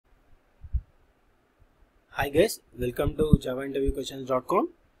Hi guys, welcome to javainterviewquestions.com.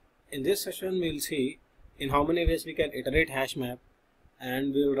 In this session we will see in how many ways we can iterate hashmap,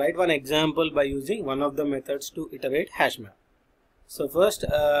 and we will write one example by using one of the methods to iterate hashmap. So first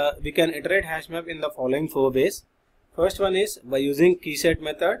we can iterate hashmap in the following four ways. First one is by using keyset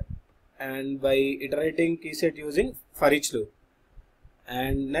method and by iterating keyset using foreach loop.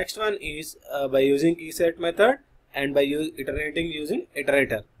 And next one is by using keyset method and by iterating using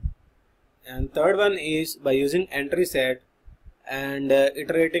iterator. And third one is by using entryset and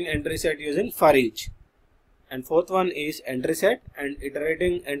iterating entryset using foreach. And fourth one is entryset and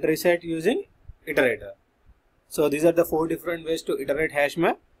iterating entryset using iterator. So these are the four different ways to iterate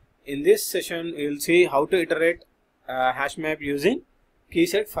hashmap. In this session we will see how to iterate hashmap using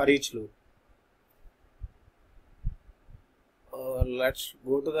keyset foreach loop. Let's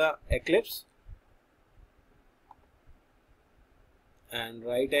go to the Eclipse and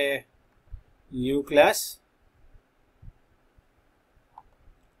write a new class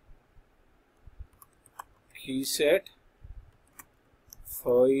keyset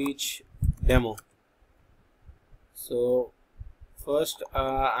foreach demo. So first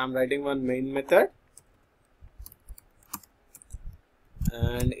I'm writing one main method,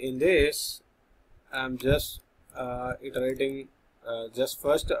 and in this I'm just iterating. Just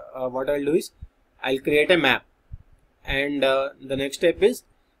first what I'll do is I'll create a map, and the next step is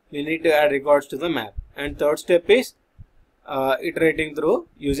we need to add records to the map, and third step is iterating through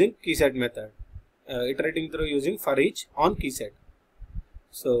using keyset method, iterating through using foreach on keyset.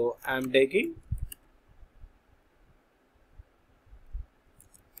 So I'm taking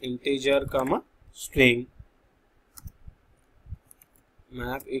integer comma string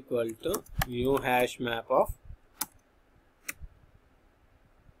map equal to new hash map of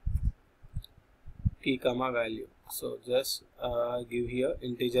key comma value. So just give here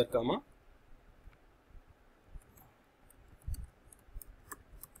integer comma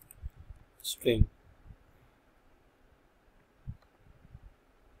string.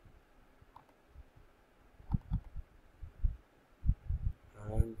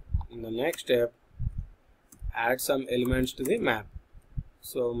 And in the next step add some elements to the map.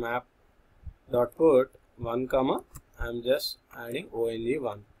 So map dot put 1 comma I'm just adding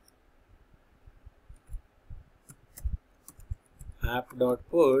ong1. Map dot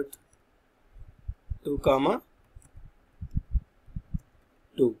put 2 comma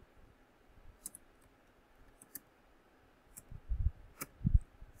 2.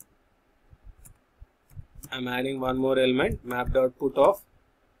 I'm adding one more element, map dot put of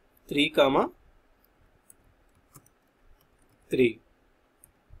 3 comma 3.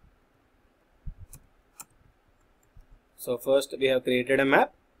 So first we have created a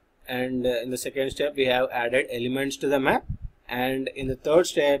map, and in the second step we have added elements to the map, and in the third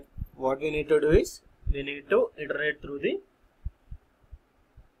step what we need to do is we need to iterate through the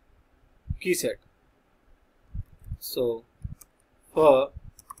keyset. So for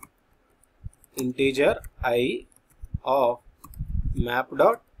integer I of map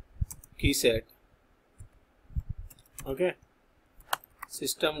dot keyset, okay,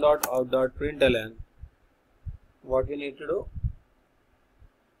 system dot out dot println, what we need to do,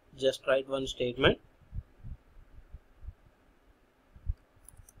 just write one statement,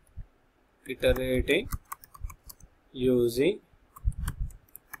 iterating using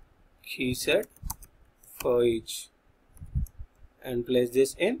keyset foreach, and place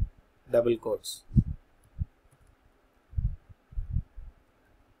this in double quotes.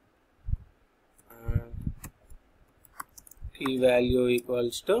 Key value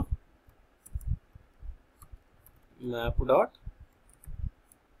equals to map dot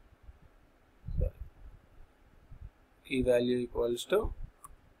key value equals to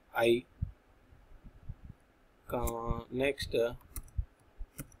I, next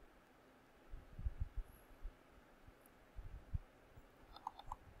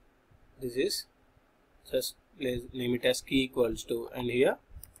this is just name it as key equals to, and here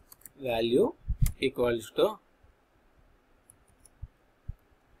value equals to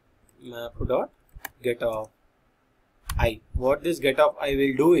map dot get of I. What this get of I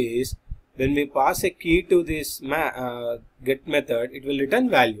will do is when we pass a key to this get method, it will return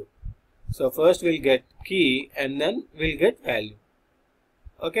value. So first we'll get key and then we'll get value.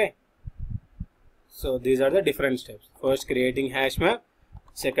 Okay. So these are the different steps. First creating hash map,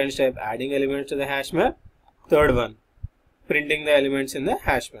 second step adding elements to the hash map, third one printing the elements in the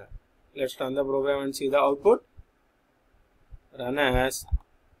hash map. Let's run the program and see the output. Run as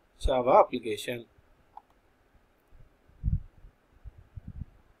Java application.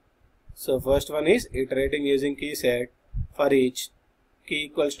 So first one is iterating using keyset for each key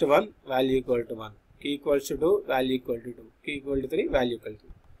equals to 1, value equal to 1. key equals to 2, value equal to 2, key equal to 3, value equal to 3.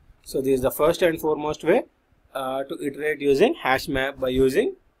 So this is the first and foremost way to iterate using hashmap by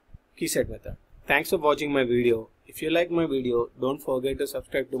using keyset method. Thanks for watching my video. If you like my video, don't forget to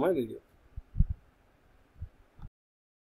subscribe to my video.